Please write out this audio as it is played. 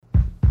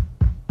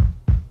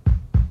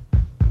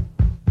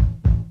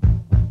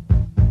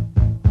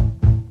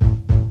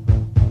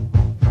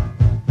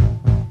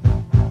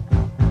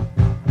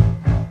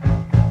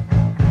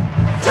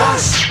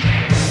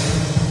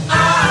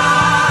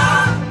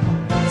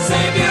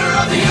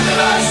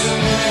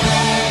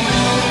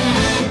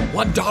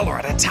$1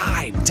 at a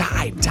time.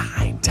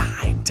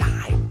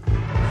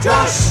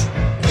 Josh!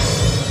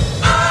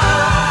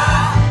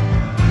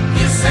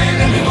 You say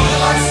that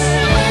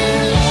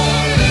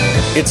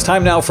It's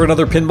time now for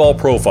another Pinball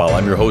Profile.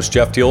 I'm your host,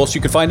 Jeff Teolis.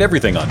 You can find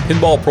everything on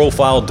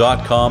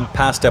pinballprofile.com,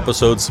 past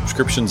episodes,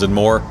 subscriptions, and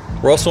more.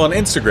 We're also on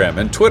Instagram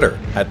and Twitter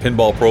at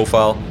Pinball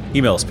Profile.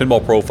 Email us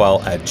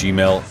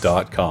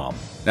pinballprofile@gmail.com.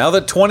 Now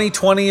that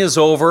 2020 is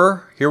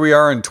over, here we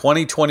are in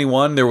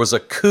 2021. There was a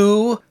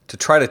coup to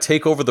try to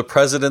take over the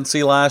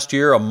presidency last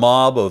year. A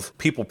mob of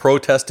people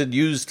protested,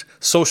 used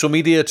social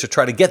media to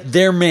try to get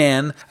their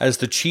man as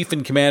the chief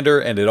and commander,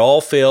 and it all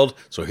failed.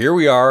 So here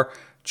we are.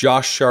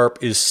 Josh Sharp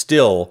is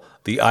still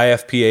the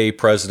IFPA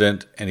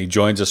president, and he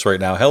joins us right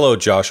now. Hello,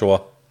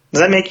 Joshua.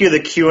 Does that make you the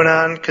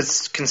QAnon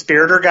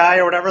conspirator guy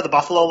or whatever, the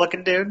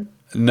buffalo-looking dude?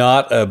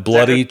 Not a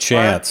bloody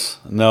chance.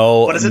 No.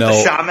 What is it,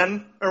 the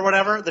shaman or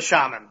whatever? The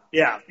shaman.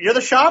 Yeah, you're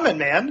the shaman,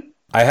 man.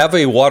 I have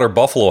a water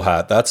buffalo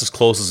hat. That's as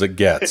close as it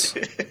gets.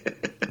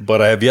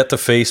 But I have yet to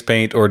face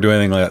paint or do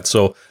anything like that.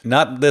 So,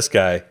 not this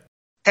guy.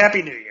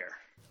 Happy New Year.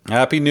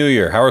 Happy New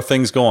Year. How are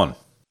things going?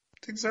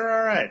 Things are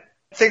all right.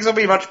 Things will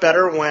be much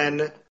better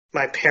when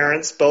my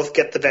parents both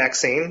get the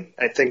vaccine.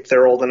 I think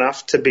they're old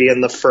enough to be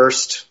in the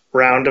first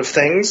round of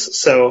things.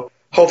 So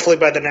hopefully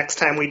by the next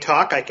time we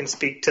talk, I can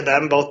speak to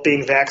them both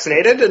being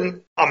vaccinated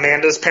and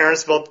Amanda's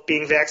parents both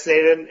being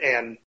vaccinated.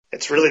 And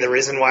it's really the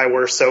reason why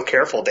we're so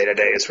careful day to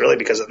day. It's really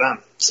because of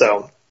them.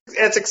 So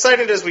as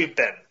excited as we've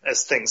been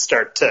as things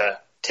start to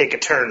take a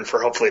turn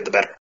for hopefully the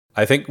better.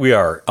 I think we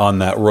are on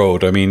that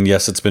road. I mean,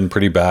 yes, it's been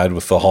pretty bad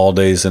with the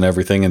holidays and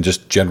everything and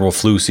just general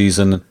flu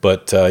season.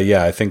 But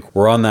yeah, I think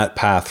we're on that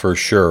path for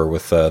sure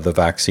with the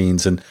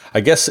vaccines. And I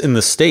guess in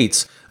the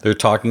States, they're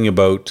talking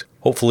about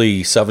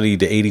hopefully 70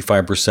 to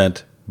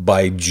 85%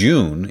 by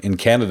June. In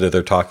Canada,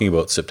 they're talking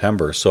about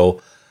September. So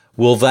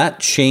will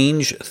that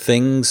change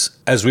things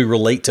as we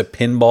relate to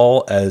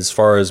pinball as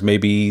far as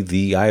maybe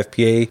the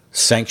IFPA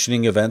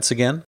sanctioning events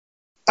again?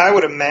 I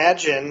would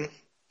imagine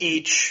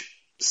each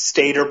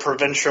state or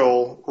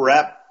provincial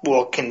rep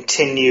will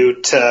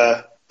continue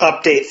to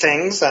update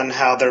things on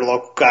how their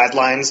local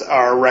guidelines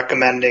are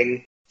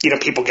recommending,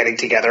 people getting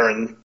together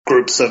in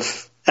groups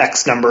of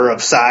X number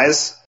of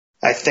size.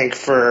 I think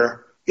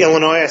for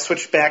Illinois, I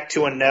switched back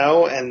to a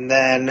no, and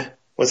then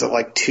was it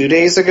like 2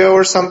 days ago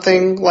or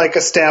something, like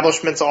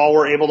establishments all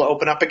were able to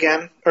open up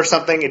again or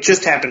something? It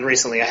just happened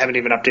recently. I haven't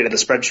even updated the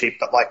spreadsheet,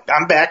 but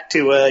I'm back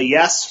to a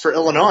yes for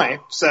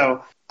Illinois.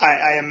 So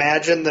I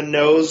imagine the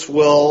no's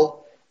will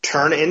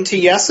turn into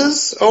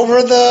yeses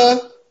over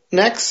the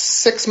next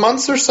 6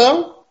 months or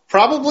so,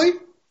 probably.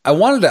 I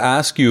wanted to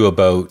ask you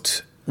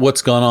about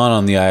what's gone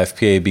on the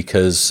IFPA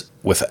because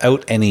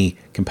without any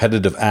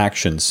competitive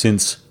action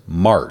since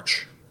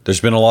March, there's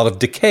been a lot of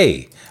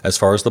decay as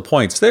far as the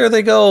points. There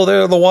they go.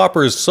 There are the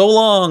Whoppers. So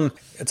long.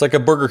 It's like a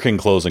Burger King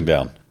closing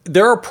down.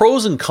 There are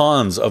pros and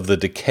cons of the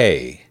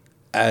decay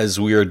as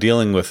we are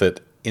dealing with it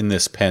in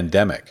this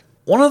pandemic.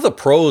 One of the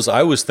pros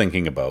I was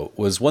thinking about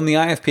was when the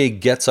IFPA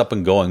gets up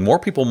and going, more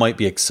people might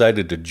be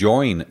excited to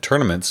join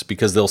tournaments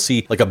because they'll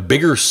see like a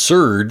bigger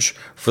surge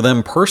for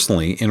them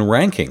personally in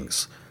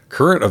rankings.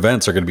 Current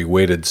events are going to be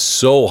weighted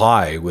so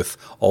high with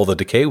all the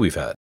decay we've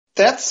had.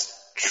 That's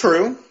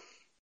true.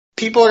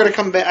 People are going to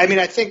come back. I mean,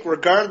 I think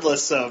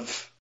regardless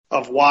of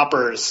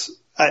Whoppers,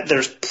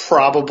 there's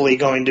probably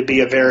going to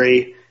be a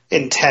very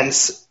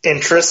intense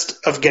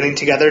interest of getting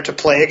together to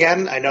play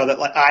again. I know that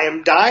I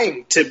am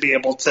dying to be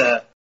able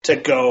to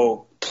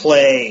go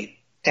play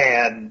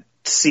and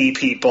see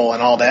people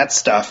and all that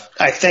stuff.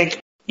 I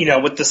think,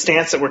 with the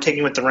stance that we're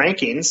taking with the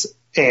rankings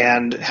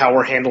and how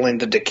we're handling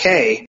the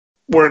decay,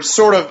 we're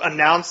sort of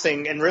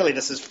announcing, and really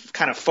this is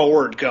kind of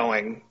forward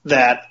going,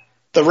 that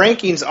the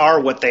rankings are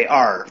what they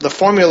are. The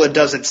formula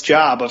does its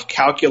job of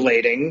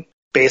calculating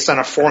based on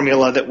a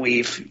formula that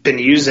we've been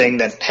using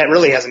that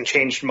really hasn't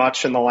changed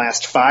much in the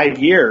last 5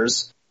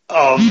 years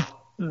of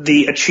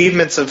the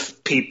achievements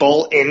of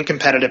people in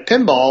competitive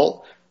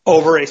pinball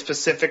over a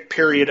specific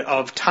period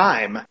of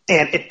time.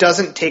 And it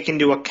doesn't take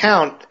into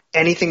account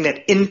anything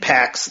that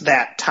impacts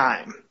that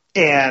time.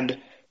 And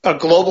a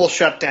global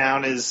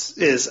shutdown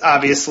is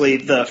obviously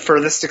the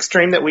furthest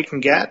extreme that we can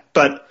get,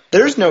 but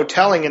there's no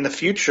telling in the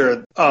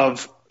future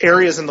of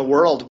areas in the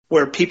world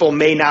where people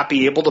may not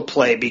be able to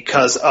play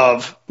because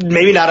of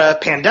maybe not a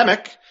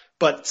pandemic,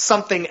 but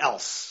something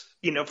else.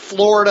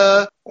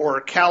 Florida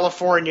or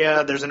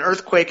California, there's an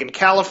earthquake in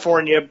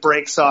California,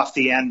 breaks off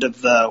the end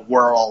of the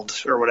world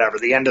or whatever,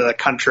 the end of the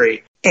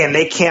country, and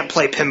they can't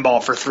play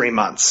pinball for 3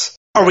 months.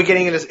 Are we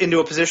getting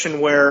into a position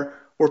where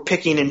we're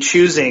picking and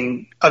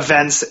choosing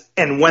events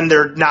and when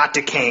they're not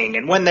decaying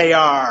and when they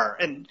are?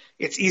 And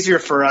it's easier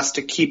for us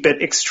to keep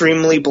it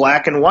extremely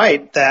black and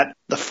white that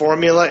the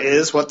formula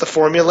is what the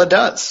formula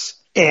does.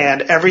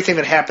 And everything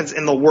that happens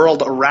in the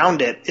world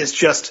around it is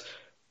just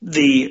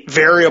the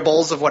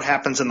variables of what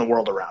happens in the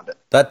world around it.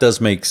 That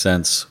does make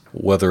sense,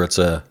 whether it's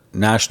a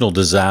national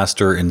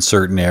disaster in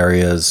certain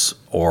areas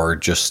or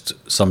just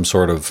some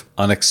sort of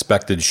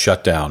unexpected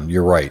shutdown.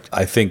 You're right.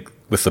 I think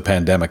With the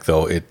pandemic,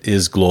 though, it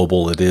is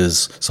global. It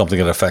is something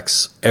that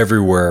affects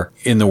everywhere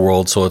in the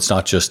world. So it's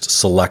not just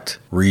select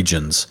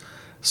regions.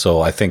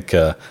 So I think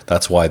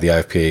that's why the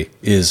IFPA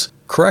is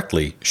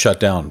correctly shut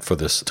down for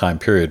this time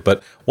period.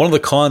 But one of the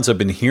cons I've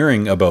been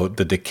hearing about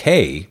the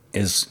decay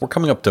is we're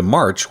coming up to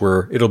March,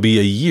 where it'll be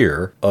a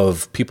year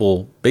of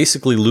people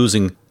basically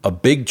losing a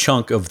big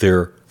chunk of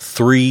their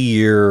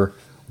 3-year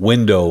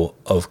window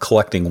of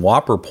collecting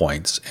Whopper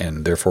points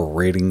and therefore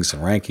ratings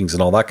and rankings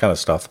and all that kind of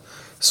stuff.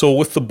 So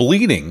with the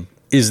bleeding,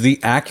 is the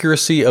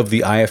accuracy of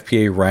the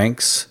IFPA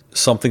ranks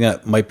something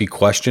that might be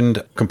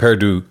questioned compared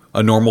to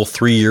a normal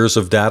 3 years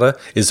of data?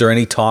 Is there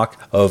any talk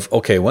of,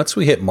 okay, once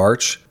we hit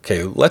March,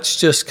 okay, let's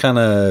just kind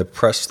of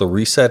press the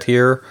reset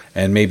here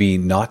and maybe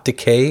not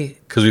decay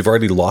because we've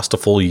already lost a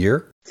full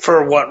year?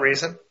 For what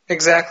reason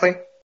exactly?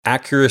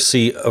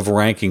 Accuracy of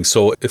ranking.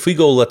 So if we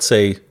go, let's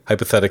say,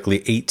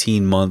 hypothetically,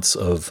 18 months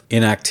of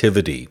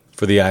inactivity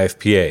for the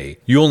IFPA,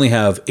 you only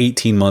have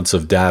 18 months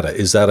of data.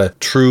 Is that a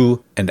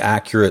true and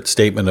accurate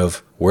statement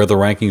of where the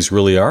rankings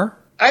really are?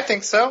 I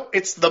think so.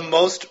 It's the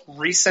most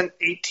recent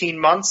 18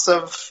 months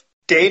of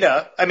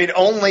data. I mean,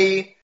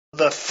 only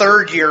the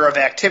third year of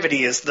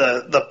activity is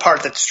the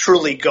part that's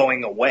truly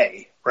going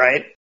away,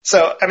 right?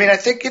 So, I mean, I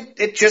think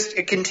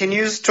it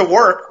continues to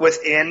work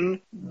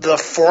within the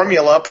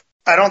formula.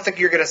 I don't think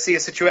you're going to see a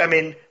situation. I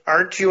mean,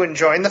 aren't you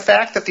enjoying the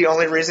fact that the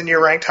only reason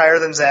you're ranked higher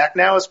than Zach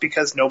now is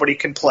because nobody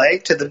can play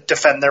to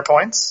defend their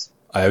points?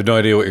 I have no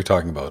idea what you're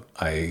talking about.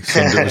 I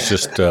assumed it was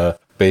just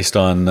based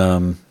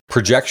on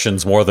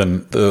projections more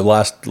than the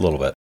last little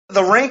bit.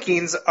 The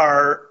rankings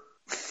are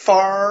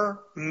far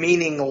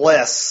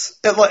meaningless.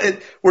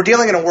 We're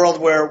dealing in a world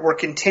where we're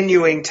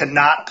continuing to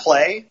not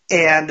play,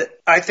 and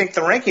I think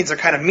the rankings are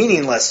kind of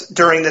meaningless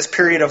during this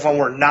period of when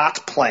we're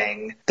not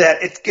playing,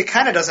 that it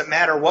kind of doesn't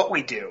matter what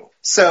we do.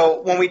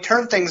 So when we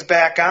turn things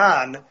back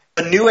on,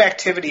 the new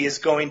activity is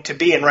going to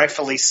be, and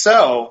rightfully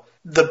so,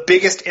 the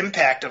biggest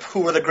impact of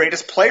who are the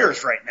greatest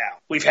players right now.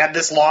 We've had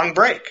this long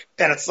break,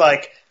 and it's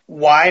like,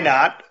 why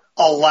not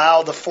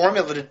allow the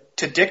formula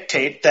to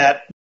dictate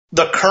that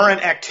the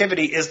current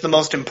activity is the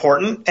most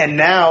important, and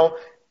now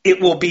it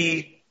will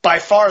be by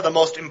far the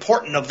most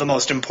important of the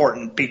most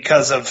important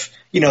because of,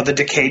 the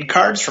decayed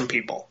cards from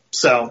people.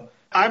 So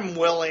I'm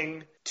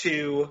willing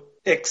to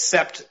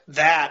accept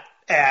that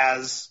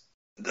as,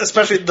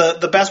 especially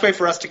the best way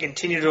for us to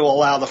continue to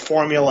allow the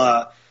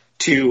formula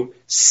to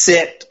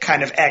sit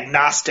kind of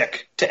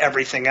agnostic to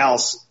everything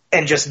else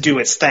and just do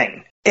its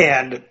thing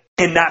and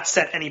not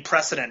set any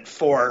precedent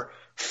for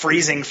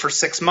freezing for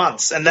 6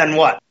 months. And then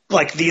what?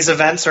 Like, these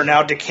events are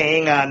now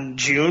decaying on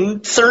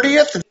June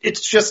 30th.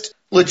 It's just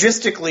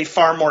logistically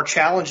far more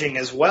challenging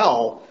as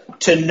well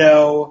to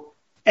know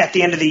at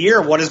the end of the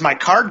year, what is my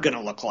card going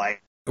to look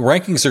like?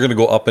 Rankings are going to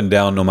go up and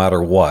down no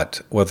matter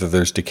what, whether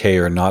there's decay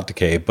or not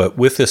decay. But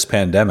with this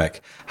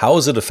pandemic, how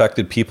has it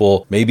affected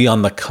people maybe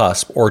on the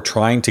cusp or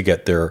trying to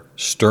get their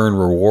Stern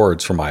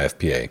rewards from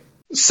IFPA?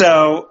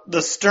 So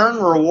the Stern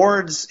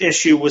rewards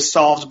issue was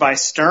solved by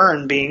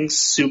Stern being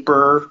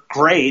super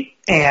great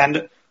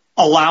and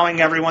allowing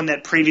everyone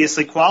that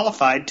previously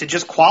qualified to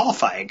just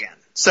qualify again.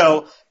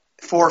 So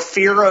for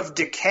fear of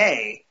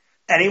decay,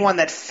 anyone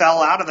that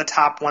fell out of the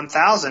top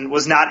 1,000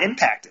 was not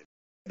impacted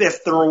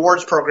if the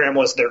rewards program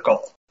was their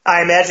goal.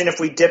 I imagine if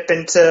we dip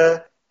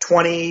into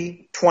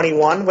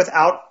 2021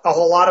 without a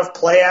whole lot of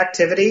play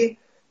activity,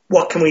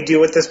 what can we do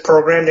with this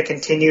program to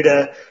continue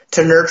to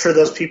nurture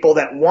those people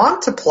that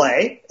want to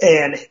play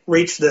and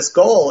reach this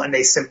goal, and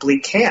they simply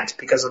can't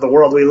because of the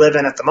world we live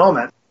in at the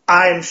moment?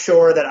 I'm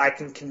sure that I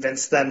can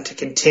convince them to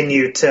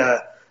continue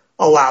to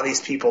allow these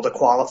people to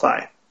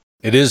qualify.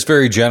 It is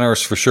very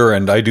generous for sure,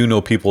 and I do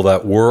know people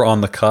that were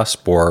on the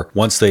cusp, or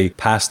once they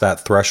passed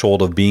that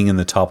threshold of being in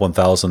the top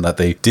 1,000, that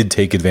they did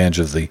take advantage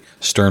of the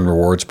Stern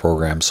Rewards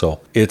program.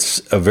 So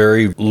it's a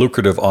very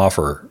lucrative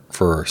offer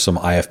for some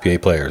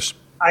IFPA players.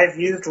 I've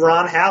used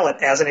Ron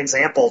Hallett as an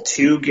example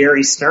to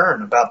Gary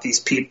Stern about these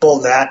people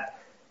that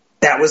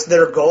was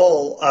their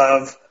goal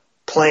of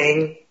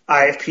playing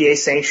IFPA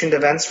sanctioned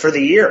events for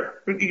the year,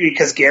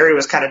 because Gary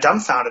was kind of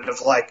dumbfounded of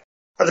like,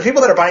 are the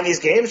people that are buying these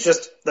games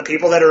just the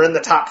people that are in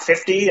the top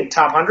 50 and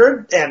top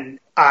 100? And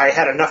I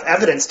had enough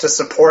evidence to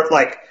support,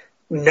 like,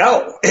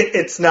 no,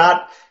 it's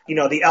not,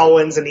 the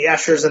Elwins and the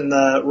Eschers and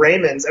the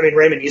Raymonds. I mean,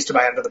 Raymond used to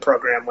buy into the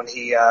program when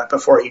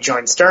before he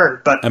joined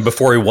Stern, and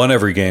before he won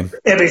every game.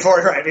 And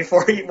before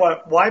he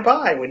why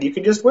buy when you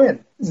can just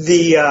win?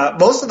 The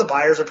most of the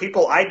buyers are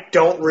people I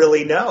don't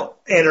really know,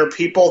 and are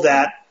people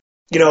that,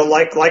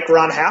 like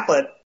Ron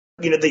Hallett.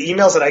 The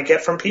emails that I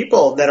get from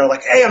people that are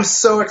like, hey, I'm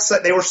so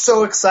excited. They were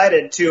so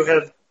excited to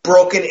have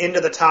broken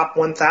into the top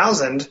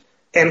 1,000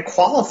 and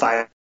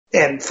qualify.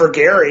 And for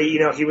Gary,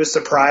 he was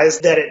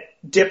surprised that it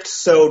dipped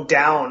so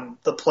down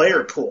the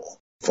player pool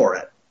for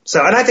it.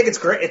 So, and I think it's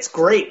great. It's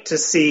great to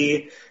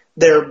see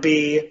there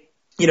be,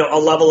 a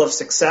level of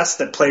success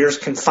that players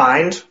can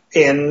find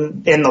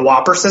in the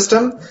Whopper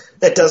system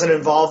that doesn't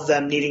involve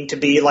them needing to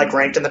be like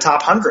ranked in the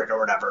top 100 or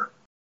whatever.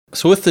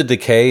 So with the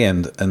decay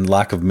and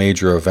lack of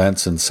major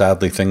events, and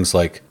sadly things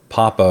like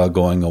Papa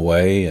going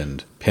away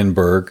and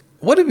Pinburg.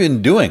 What have you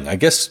been doing? I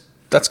guess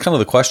that's kind of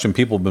the question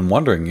people have been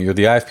wondering. You're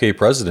the IFPA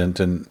president,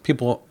 and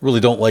people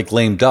really don't like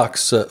lame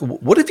ducks.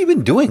 What have you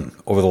been doing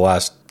over the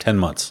last 10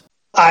 months?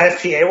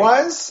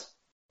 IFPA-wise,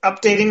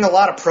 updating a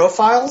lot of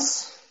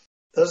profiles.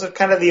 Those are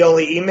kind of the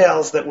only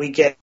emails that we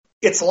get.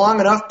 It's long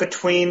enough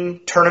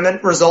between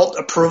tournament result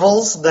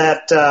approvals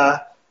that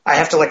I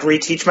have to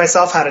reteach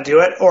myself how to do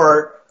it,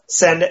 or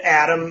send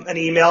Adam an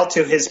email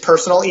to his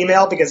personal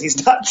email because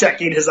he's not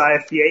checking his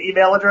IFPA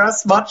email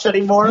address much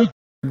anymore.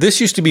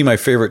 This used to be my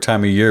favorite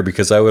time of year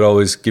because I would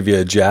always give you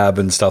a jab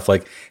and stuff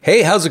like,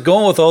 hey, how's it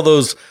going with all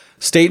those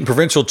state and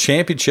provincial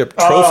championship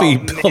trophy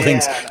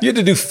buildings? Man. You had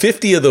to do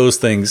 50 of those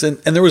things, and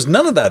there was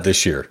none of that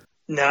this year.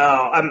 No,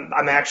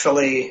 I'm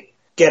actually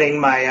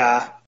getting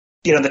my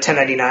the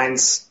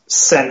 1099s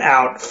sent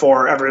out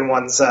for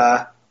everyone's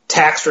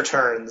tax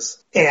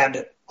returns,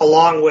 and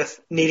along with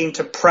needing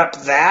to prep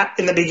that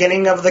in the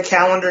beginning of the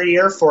calendar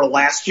year for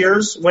last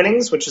year's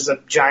winnings, which is a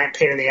giant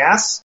pain in the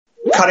ass,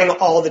 cutting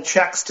all the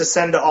checks to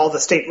send to all the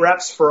state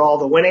reps for all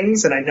the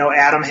winnings, and I know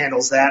Adam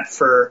handles that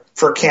for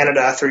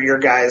Canada through your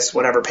guys'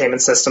 whatever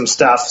payment system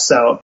stuff,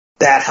 so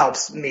that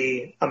helps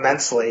me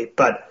immensely.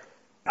 But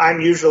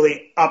I'm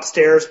usually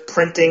upstairs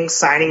printing,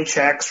 signing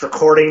checks,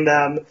 recording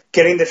them,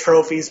 getting the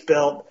trophies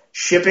built,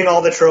 shipping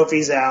all the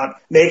trophies out,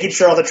 making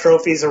sure all the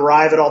trophies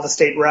arrive at all the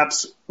state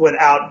reps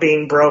without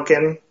being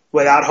broken,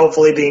 without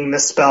hopefully being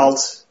misspelled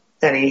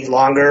any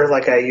longer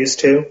like I used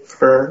to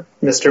for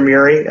Mr.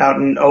 Muri out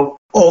in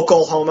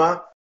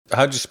Oklahoma.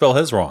 How'd you spell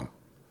his wrong?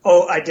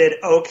 Oh, I did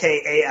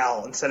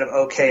O-K-A-L instead of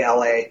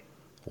O-K-L-A.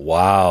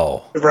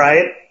 Wow.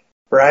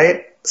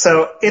 Right?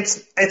 So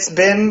it's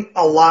been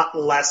a lot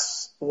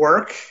less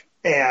work,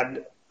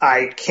 and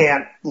I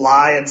can't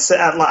lie and say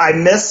I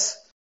miss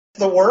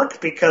the work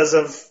because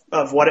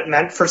of what it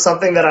meant for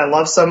something that I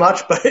love so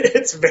much, but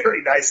it's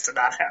very nice to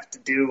not have to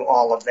do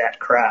all of that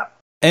crap.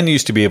 And you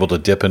used to be able to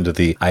dip into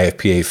the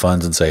IFPA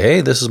funds and say,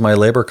 hey, this is my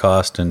labor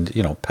cost, and,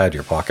 pad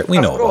your pocket. We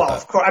know about that.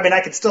 Of course. I mean,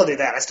 I could still do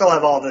that. I still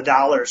have all the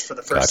dollars for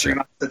the first 3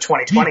 months of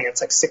 2020.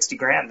 It's like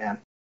 $60,000, man.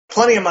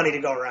 Plenty of money to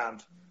go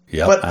around.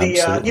 Yep, but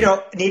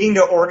the needing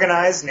to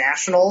organize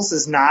nationals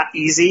is not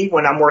easy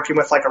when I'm working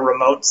with a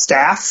remote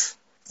staff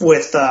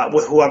with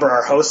whoever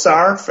our hosts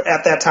are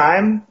at that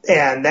time,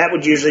 and that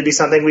would usually be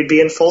something we'd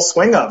be in full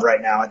swing of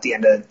right now at the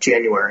end of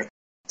January.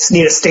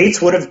 NITA States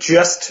would have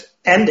just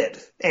ended,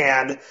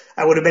 and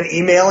I would have been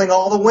emailing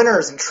all the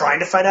winners and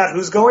trying to find out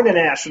who's going to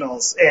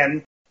nationals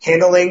and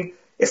handling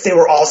if they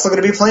were also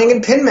going to be playing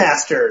in Pin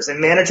Masters and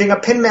managing a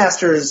Pin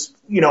Masters,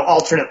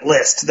 alternate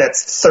list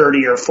that's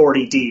 30 or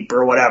 40 deep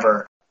or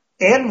whatever.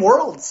 And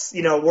Worlds,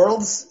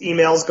 Worlds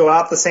emails go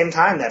out at the same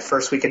time that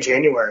first week of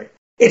January.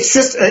 It's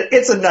just,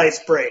 it's a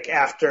nice break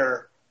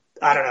after,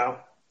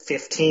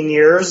 15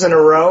 years in a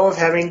row of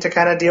having to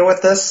kind of deal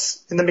with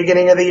this in the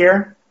beginning of the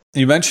year.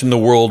 You mentioned the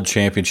World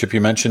Championship, you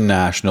mentioned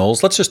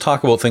nationals. Let's just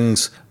talk about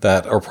things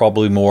that are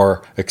probably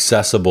more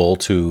accessible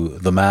to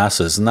the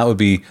masses, and that would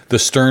be the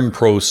Stern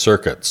Pro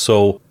Circuit.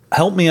 So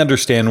help me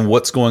understand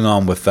what's going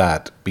on with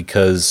that,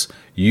 because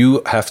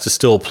you have to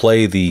still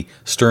play the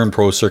Stern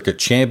Pro Circuit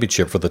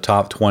Championship for the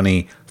top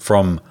 20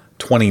 from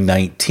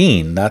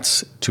 2019.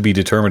 That's to be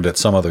determined at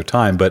some other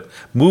time. But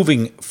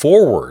moving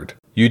forward,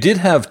 you did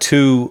have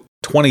 2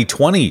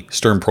 2020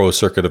 Stern Pro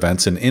Circuit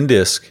events in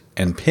Indisc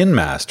and Pin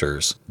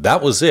Masters.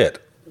 That was it.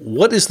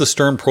 What is the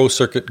Stern Pro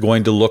Circuit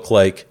going to look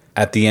like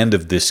at the end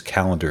of this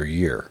calendar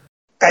year?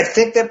 I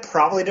think that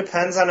probably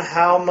depends on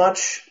how many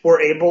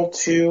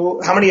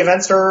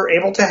events are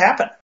able to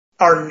happen.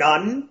 Are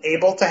none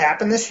able to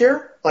happen this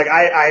year?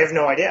 I have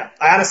no idea.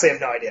 I honestly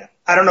have no idea.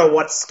 I don't know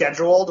what's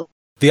scheduled.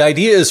 The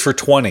idea is for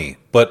 20,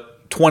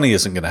 but 20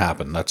 isn't going to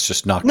happen. That's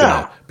just not going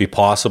to be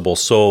possible.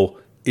 So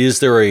is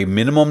there a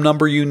minimum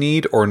number you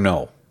need or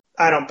no?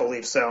 I don't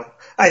believe so.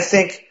 I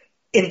think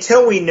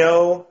until we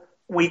know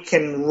we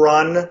can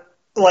run,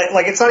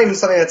 it's not even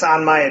something that's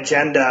on my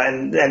agenda,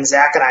 and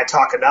Zach and I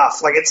talk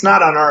enough. It's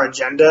not on our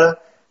agenda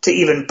to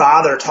even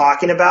bother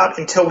talking about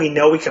until we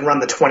know we can run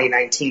the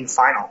 2019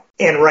 final.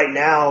 And right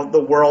now,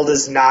 the world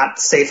is not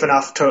safe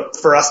enough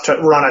for us to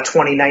run a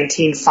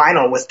 2019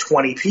 final with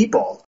 20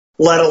 people,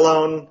 let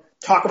alone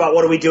talk about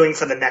what are we doing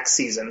for the next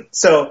season.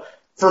 So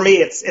for me,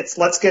 it's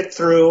let's get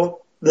through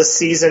the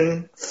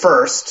season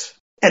first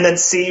and then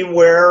see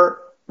where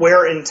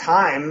in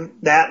time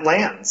that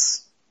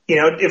lands.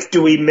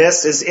 Do we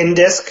miss, is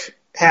Indisc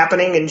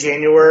happening in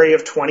January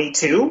of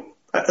 22?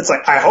 It's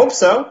I hope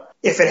so.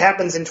 If it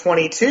happens in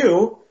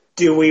 22,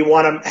 do we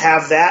want to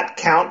have that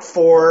count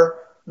for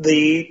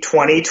the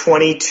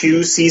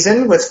 2022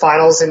 season with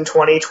finals in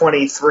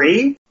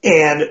 2023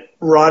 and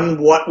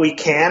run what we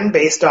can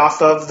based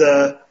off of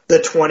the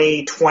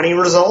 2020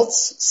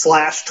 results /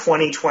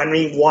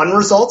 2021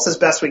 results as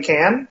best we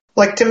can?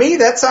 To me,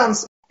 that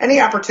sounds,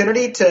 any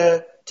opportunity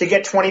to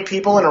get 20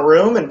 people in a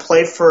room and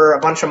play for a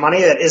bunch of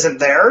money that isn't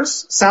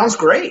theirs sounds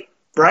great,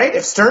 right?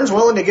 If Stern's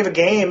willing to give a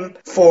game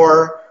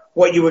for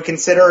what you would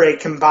consider a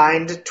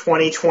combined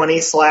 2020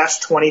 /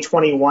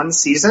 2021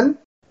 season,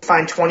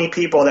 find 20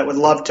 people that would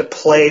love to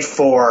play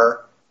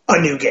for a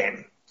new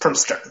game. from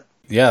Stern.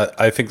 Yeah,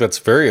 I think that's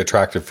very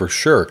attractive for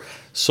sure.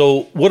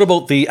 So what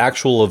about the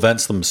actual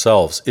events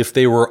themselves? If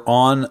they were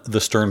on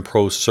the Stern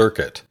Pro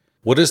circuit,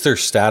 what is their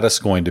status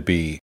going to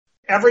be?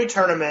 Every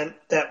tournament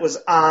that was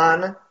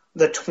on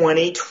the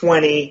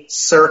 2020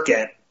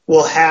 circuit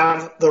will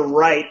have the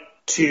right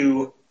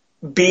to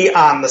be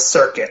on the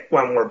circuit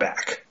when we're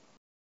back.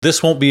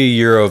 This won't be a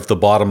year of the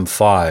bottom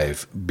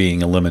 5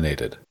 being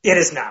eliminated. It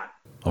is not.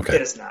 Okay.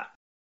 It is not.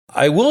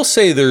 I will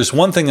say there's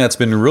one thing that's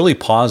been really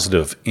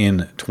positive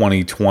in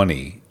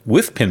 2020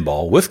 with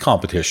pinball, with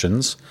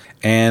competitions,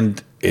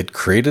 and it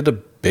created a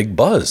big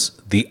buzz.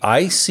 The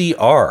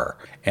ICR,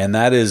 and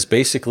that is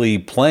basically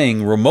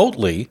playing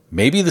remotely,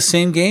 maybe the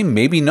same game,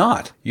 maybe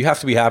not. You have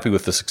to be happy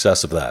with the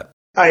success of that.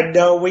 I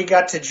know we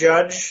got to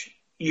judge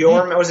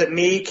was it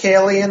me,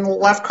 Kaylee, and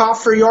Lefkoff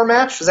for your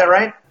match? Is that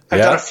right?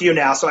 I've done a few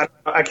now, so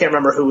I can't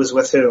remember who was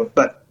with who.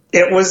 But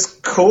it was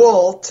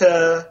cool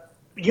to...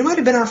 You might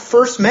have been our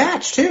first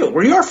match, too.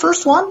 Were you our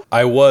first one?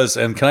 I was,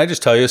 and can I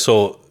just tell you,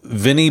 so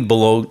Vinny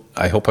Bologna,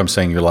 I hope I'm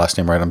saying your last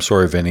name right. I'm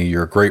sorry, Vinny.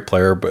 You're a great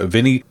player. But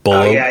Vinny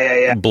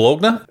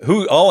Bologna,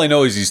 who all I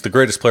know is he's the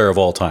greatest player of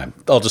all time.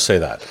 I'll just say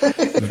that.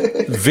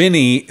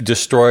 Vinny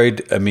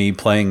destroyed me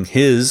playing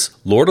his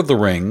Lord of the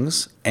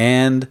Rings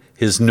and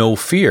his No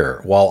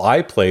Fear, while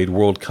I played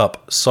World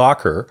Cup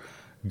Soccer,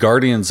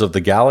 Guardians of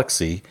the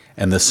Galaxy,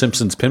 and the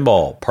Simpsons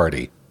Pinball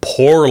Party.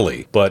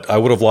 Poorly, but I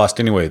would have lost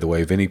anyway the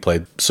way Vinny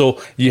played.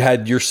 So you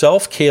had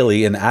yourself,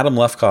 Kaylee, and Adam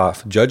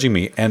Lefkoff judging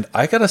me, and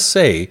I gotta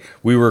say,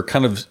 we were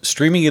kind of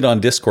streaming it on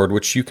Discord,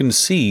 which you can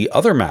see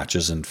other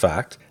matches, in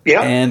fact.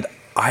 Yeah. And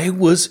I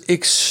was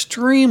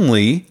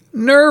extremely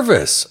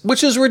nervous,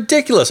 which is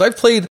ridiculous. I've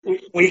played...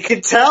 We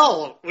could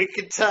tell. We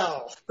could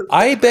tell.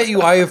 I bet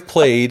you I have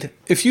played,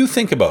 if you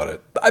think about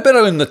it, I bet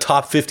I'm in the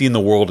top 50 in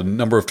the world in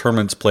number of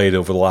tournaments played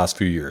over the last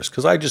few years,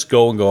 because I just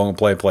go and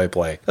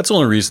play. That's the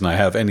only reason I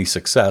have any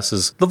success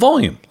is the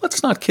volume.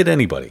 Let's not kid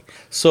anybody.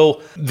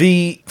 So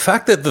the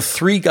fact that the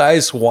 3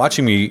 guys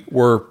watching me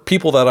were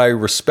people that I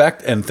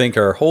respect and think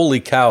are,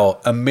 holy cow,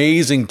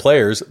 amazing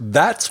players,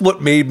 that's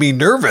what made me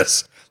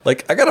nervous.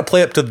 Like, I got to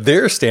play up to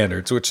their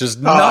standards, which is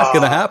not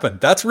going to happen.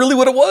 That's really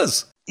what it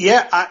was.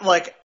 Yeah,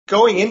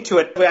 going into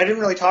it, I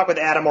didn't really talk with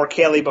Adam or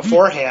Kaylee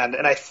beforehand,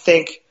 and I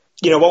think,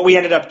 what we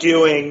ended up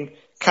doing,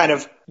 kind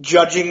of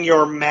judging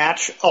your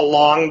match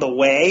along the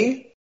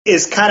way,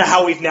 is kind of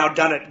how we've now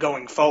done it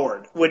going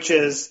forward, which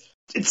is,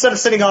 instead of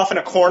sitting off in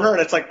a corner and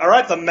it's like, all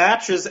right, the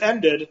match is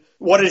ended,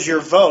 what is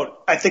your vote?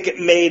 I think it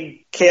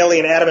made Kaylee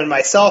and Adam and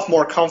myself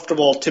more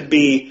comfortable to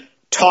be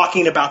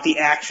talking about the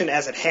action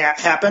as it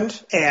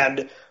happened,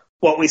 and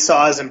what we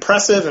saw as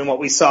impressive and what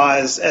we saw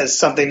as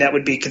something that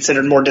would be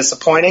considered more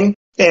disappointing.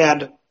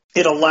 And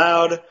it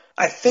allowed,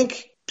 I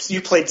think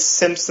you played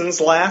Simpsons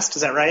last,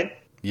 is that right?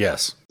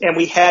 Yes. And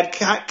we had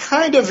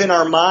kind of in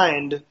our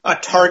mind a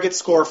target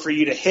score for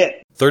you to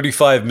hit.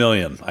 35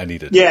 million I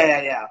needed.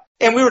 Yeah.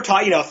 And we were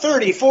talking,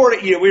 30,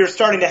 40, we were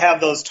starting to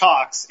have those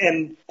talks.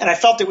 And I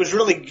felt it was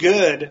really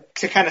good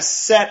to kind of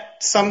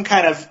set some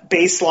kind of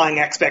baseline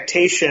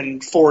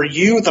expectation for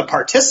you, the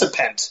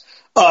participant,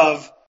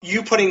 of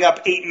you putting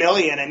up 8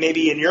 million and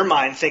maybe in your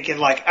mind thinking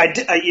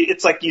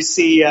it's like you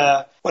see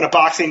when a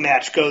boxing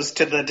match goes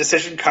to the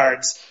decision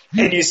cards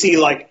and you see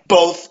like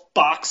both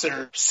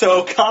boxers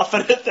so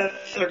confident that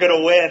they're going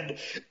to win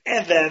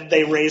and then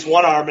they raise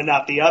one arm and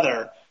not the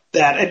other.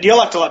 And you'll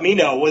have to let me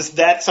know, was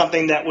that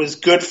something that was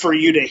good for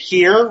you to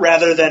hear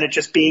rather than it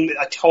just being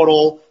a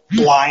total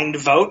blind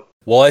vote?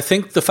 Well, I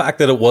think the fact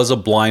that it was a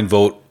blind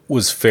vote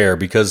was fair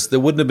because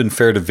it wouldn't have been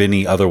fair to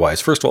Vinny otherwise.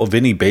 First of all,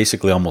 Vinny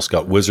basically almost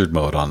got wizard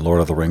mode on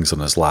Lord of the Rings on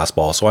his last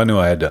ball, so I knew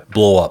I had to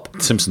blow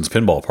up Simpsons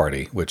Pinball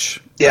Party,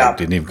 which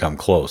didn't even come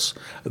close.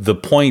 The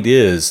point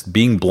is,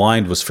 being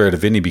blind was fair to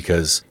Vinny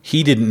because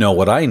he didn't know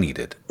what I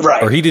needed.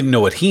 Right. Or he didn't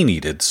know what he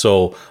needed,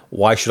 so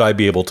why should I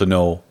be able to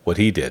know what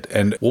he did?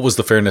 And what was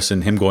the fairness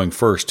in him going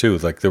first, too?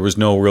 Like, there was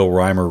no real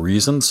rhyme or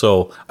reason,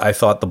 so I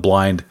thought the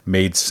blind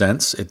made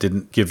sense. It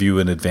didn't give you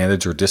an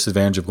advantage or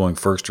disadvantage of going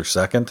first or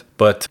second.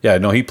 But, yeah,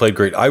 no, he played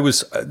great. I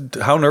was,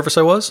 how nervous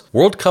I was?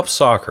 World Cup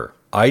Soccer.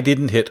 I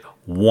didn't hit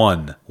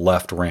one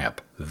left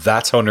ramp.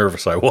 That's how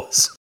nervous I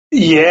was.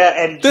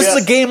 Yeah, and this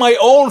is a game I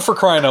own, for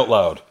crying out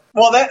loud.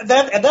 Well,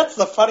 that's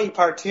the funny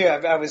part, too.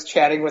 I was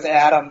chatting with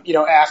Adam,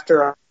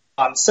 after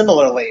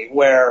similarly,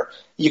 where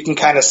you can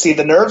kind of see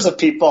the nerves of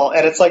people,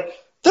 and it's like,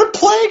 they're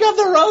playing on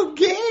their own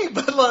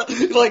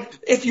game. Like,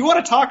 if you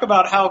want to talk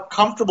about how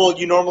comfortable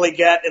you normally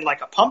get in,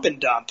 like, a pump and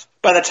dump,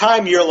 by the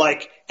time you're,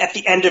 like, at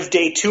the end of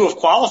day 2 of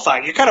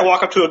qualifying, you kind of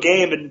walk up to a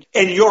game,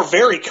 and you're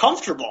very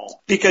comfortable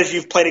because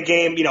you've played a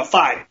game,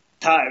 5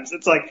 times.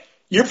 It's like,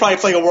 you're probably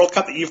playing a World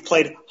Cup that you've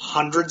played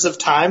hundreds of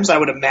times, I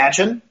would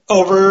imagine,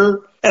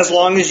 over as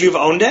long as you've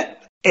owned it.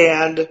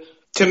 And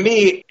to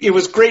me, it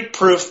was great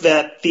proof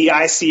that the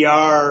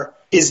ICR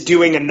is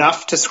doing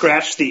enough to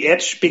scratch the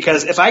itch,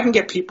 because if I can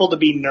get people to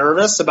be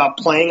nervous about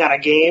playing on a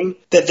game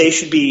that they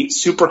should be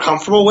super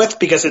comfortable with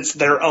because it's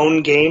their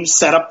own game,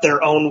 set up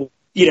their own,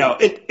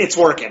 it's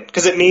working,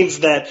 because it means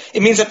that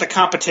the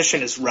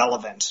competition is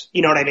relevant.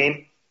 You know what I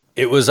mean?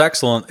 It was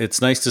excellent.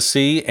 It's nice to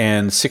see.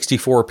 And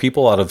 64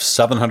 people out of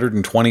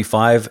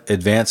 725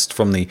 advanced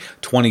from the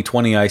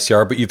 2020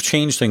 ICR, but you've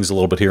changed things a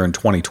little bit here in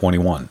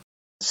 2021.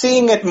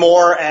 Seeing it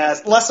more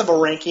as less of a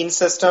ranking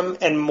system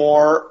and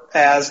more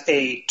as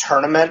a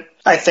tournament,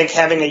 I think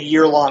having a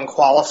year-long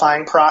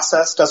qualifying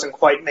process doesn't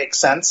quite make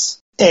sense.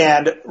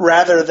 And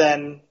rather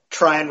than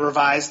try and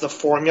revise the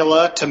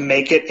formula to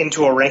make it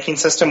into a ranking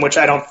system, which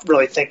I don't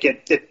really think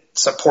it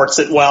supports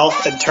it well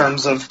in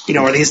terms of,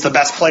 are these the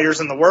best players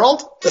in the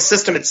world? The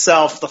system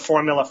itself, the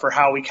formula for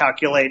how we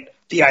calculate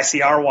the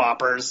ICR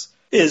Whoppers,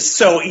 is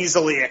so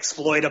easily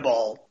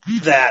exploitable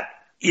that,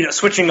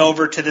 switching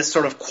over to this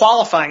sort of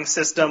qualifying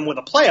system with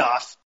a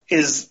playoff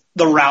is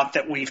the route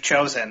that we've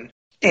chosen.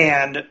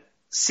 And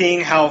seeing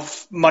how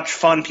much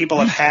fun people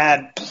have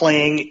had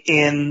playing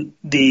in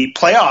the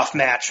playoff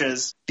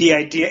matches, the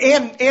idea,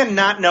 and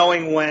not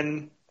knowing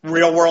when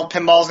real world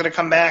pinball is going to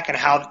come back and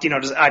how,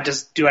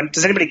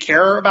 does anybody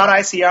care about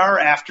ICR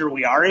after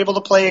we are able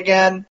to play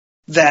again?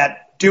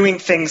 That doing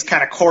things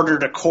kind of quarter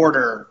to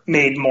quarter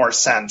made more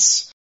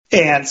sense.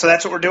 And so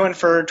that's what we're doing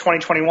for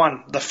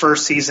 2021. The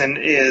first season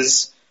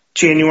is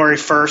January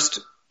 1st,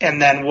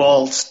 and then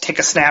we'll take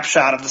a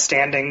snapshot of the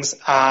standings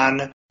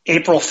on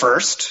April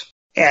 1st.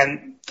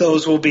 And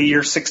those will be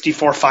your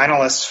 64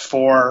 finalists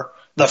for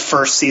the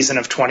first season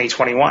of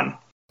 2021.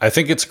 I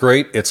think it's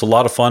great. It's a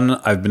lot of fun.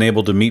 I've been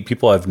able to meet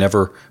people I've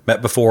never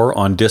met before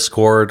on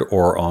Discord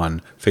or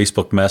on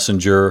Facebook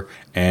Messenger.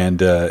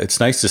 And it's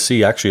nice to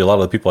see actually a lot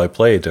of the people I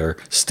played are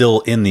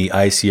still in the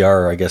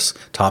ICR, I guess,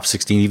 top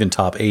 16, even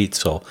top 8.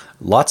 So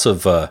lots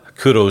of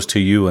kudos to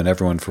you and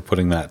everyone for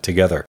putting that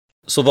together.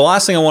 So the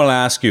last thing I want to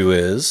ask you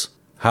is,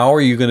 how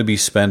are you going to be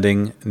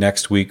spending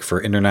next week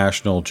for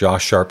International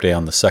Josh Sharp Day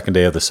on the second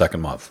day of the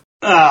second month?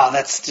 Oh,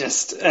 that's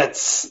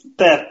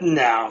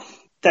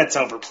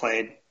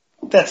overplayed.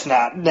 That's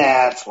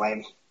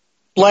lame.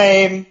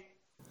 Lame.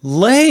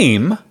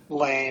 Lame?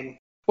 Lame.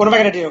 What am I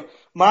going to do?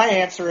 My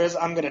answer is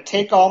I'm going to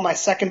take all my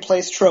second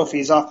place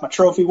trophies off my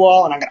trophy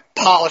wall and I'm going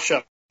to polish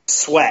them.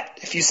 Sweat.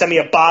 If you send me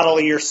a bottle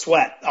of your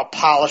sweat, I'll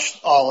polish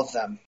all of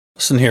them.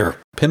 Listen here,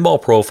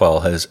 Pinball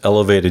Profile has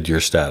elevated your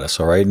status,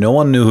 all right? No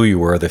one knew who you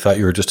were. They thought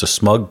you were just a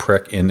smug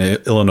prick in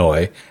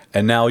Illinois,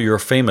 and now you're a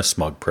famous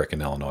smug prick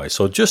in Illinois.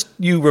 So just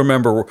you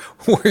remember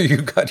where you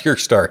got your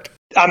start.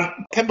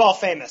 I'm pinball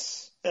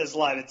famous, as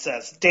Live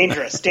says.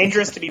 Dangerous.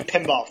 Dangerous to be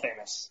pinball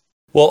famous.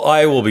 Well,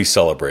 I will be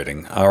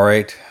celebrating, all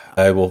right?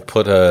 I will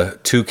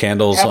put 2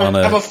 candles on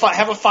a...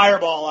 Have a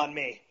fireball on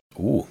me.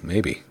 Ooh,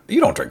 maybe.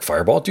 You don't drink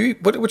Fireball, do you?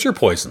 What's your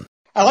poison?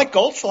 I like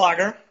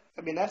Goldschlager.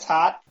 I mean, that's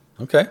hot.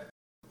 Okay.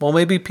 Well,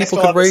 maybe people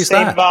could raise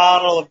that.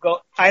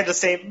 I have the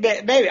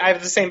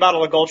same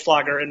bottle of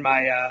Goldschlager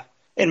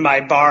in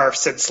my bar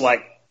since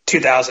like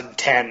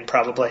 2010,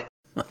 probably.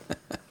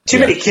 Too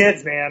many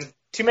kids, man.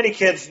 Too many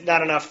kids.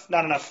 Not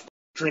enough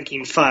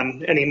drinking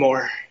fun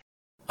anymore.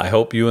 I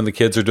hope you and the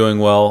kids are doing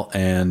well,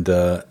 and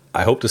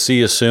I hope to see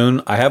you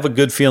soon. I have a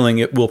good feeling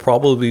it will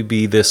probably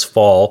be this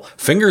fall.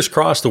 Fingers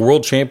crossed, the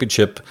World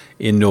Championship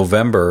in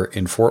November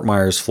in Fort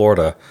Myers,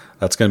 Florida.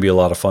 That's going to be a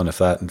lot of fun if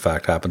that in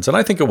fact happens, and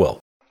I think it will.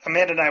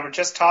 Amanda and I were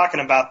just talking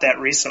about that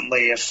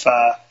recently.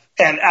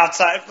 And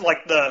outside,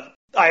 like the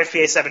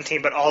IFPA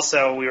 17, but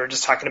also we were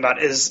just talking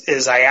about is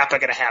IAPA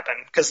going to happen?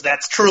 Because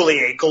that's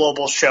truly a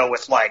global show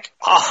with like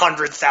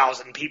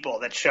 100,000 people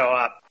that show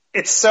up.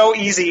 It's so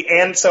easy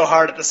and so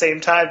hard at the same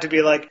time to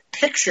be like,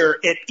 picture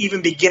it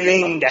even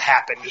beginning to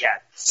happen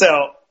yet.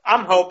 So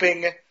I'm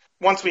hoping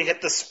once we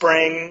hit the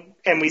spring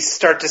and we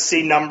start to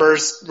see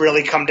numbers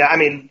really come down. I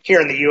mean, here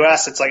in the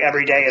U.S., it's like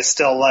every day is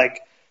still like,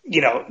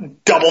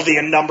 double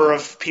the number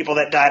of people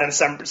that died on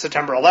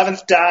September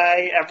 11th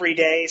die every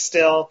day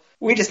still.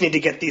 We just need to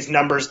get these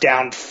numbers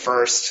down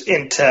first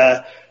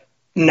into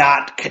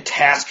not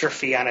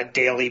catastrophe on a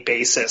daily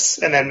basis.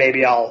 And then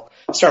maybe I'll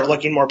start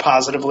looking more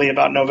positively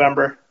about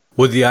November.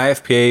 Would the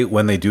IFPA,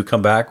 when they do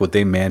come back, would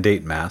they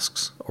mandate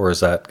masks? Or is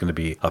that going to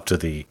be up to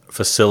the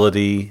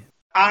facility?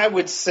 I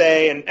would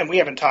say, and we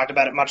haven't talked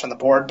about it much on the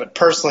board, but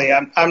personally,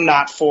 I'm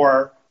not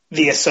for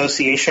the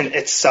association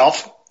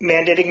itself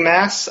mandating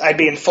masks. I'd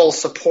be in full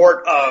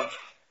support of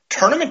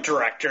tournament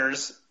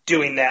directors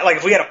doing that. Like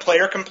if we had a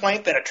player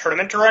complaint that a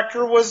tournament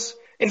director was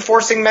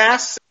enforcing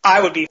masks,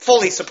 I would be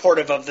fully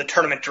supportive of the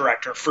tournament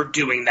director for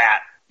doing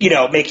that,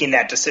 making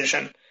that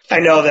decision.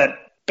 I know that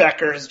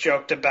Becker has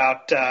joked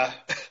about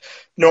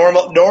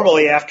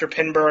normally after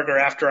Pinburg or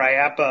after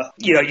IAPA,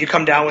 you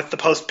come down with the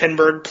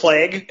post-Pinburg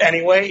plague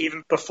anyway,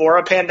 even before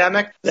a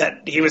pandemic,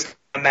 that he was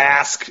a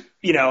mask,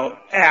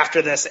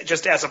 after this,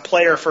 just as a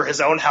player for his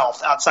own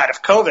health outside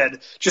of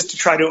COVID, just to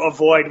try to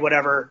avoid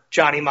whatever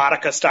Johnny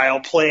Monica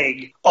style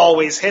plague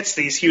always hits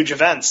these huge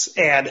events.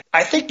 And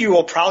I think you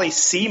will probably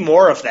see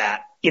more of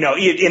that,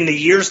 in the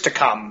years to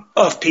come,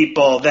 of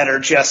people that are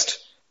just,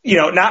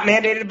 not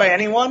mandated by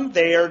anyone.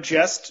 They are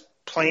just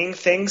playing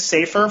things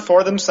safer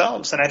for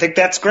themselves. And I think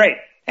that's great.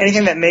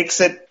 Anything that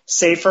makes it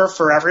safer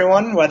for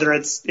everyone, whether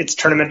it's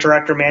tournament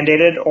director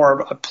mandated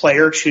or a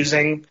player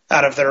choosing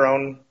out of their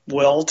own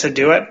will to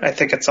do it, I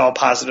think it's all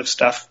positive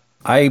stuff.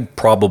 I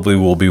probably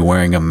will be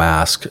wearing a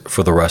mask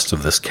for the rest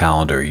of this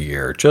calendar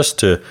year, just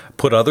to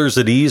put others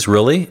at ease,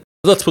 really.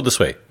 Let's put it this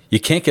way. You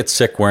can't get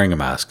sick wearing a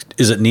mask.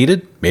 Is it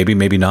needed? Maybe,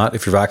 maybe not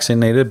if you're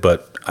vaccinated,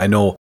 but I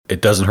know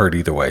it doesn't hurt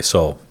either way,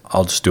 so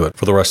I'll just do it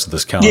for the rest of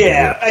this calendar year.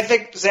 Yeah, I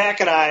think Zach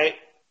and I,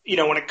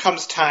 when it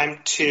comes time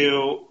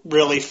to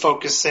really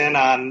focus in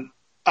on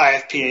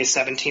IFPA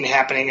 17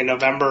 happening in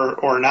November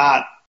or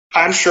not,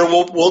 I'm sure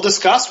we'll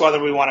discuss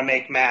whether we want to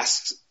make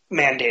masks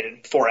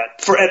mandated for it,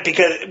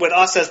 because with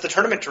us as the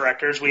tournament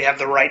directors, we have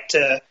the right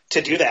to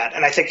do that.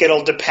 And I think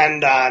it'll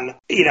depend on,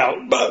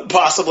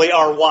 possibly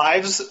our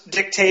wives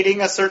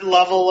dictating a certain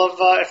level of,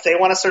 if they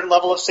want a certain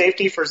level of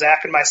safety for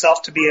Zach and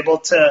myself to be able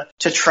to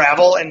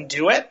travel and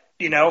do it,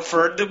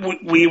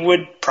 we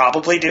would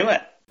probably do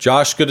it.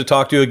 Josh, good to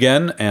talk to you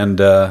again, and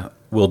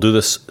we'll do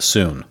this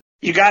soon.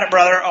 You got it,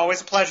 brother.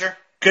 Always a pleasure.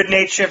 Good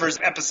Nate Shivers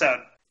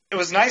episode. It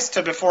was nice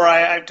to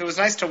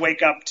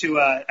wake up to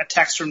a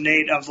text from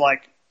Nate of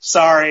like,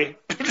 sorry.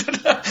 And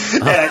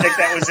I think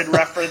that was in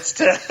reference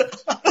to,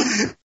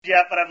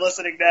 yeah, but I'm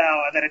listening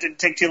now. And then it didn't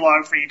take too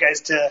long for you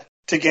guys to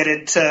get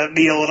into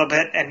me a little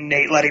bit, and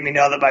Nate letting me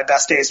know that my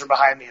best days are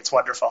behind me. It's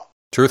wonderful.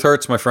 Truth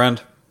hurts, my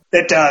friend.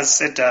 It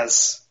does. It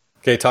does.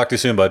 Okay, talk to you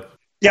soon, bud.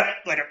 Yep,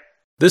 later.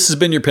 This has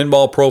been your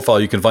Pinball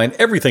Profile. You can find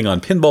everything on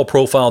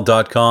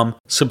pinballprofile.com.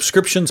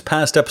 Subscriptions,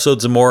 past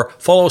episodes, and more.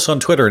 Follow us on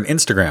Twitter and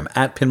Instagram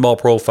at Pinball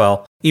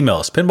Profile. Email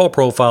us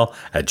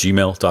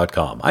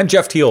pinballprofile@gmail.com. I'm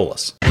Jeff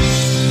Teolis.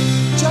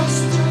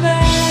 Just a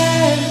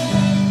man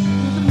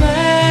with a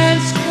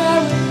man's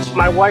courage.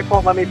 My wife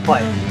won't let me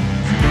play.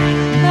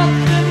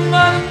 Nothing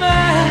but a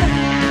man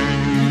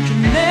who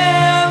can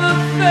never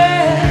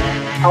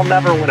fail. I'll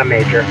never win a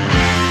major. No one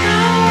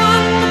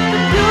but the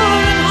pure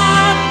in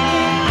heart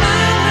can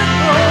find the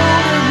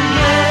golden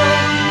nail.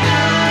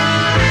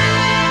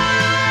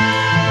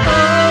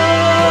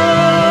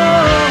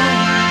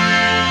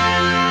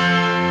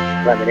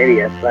 I'm an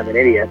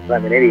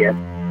idiot.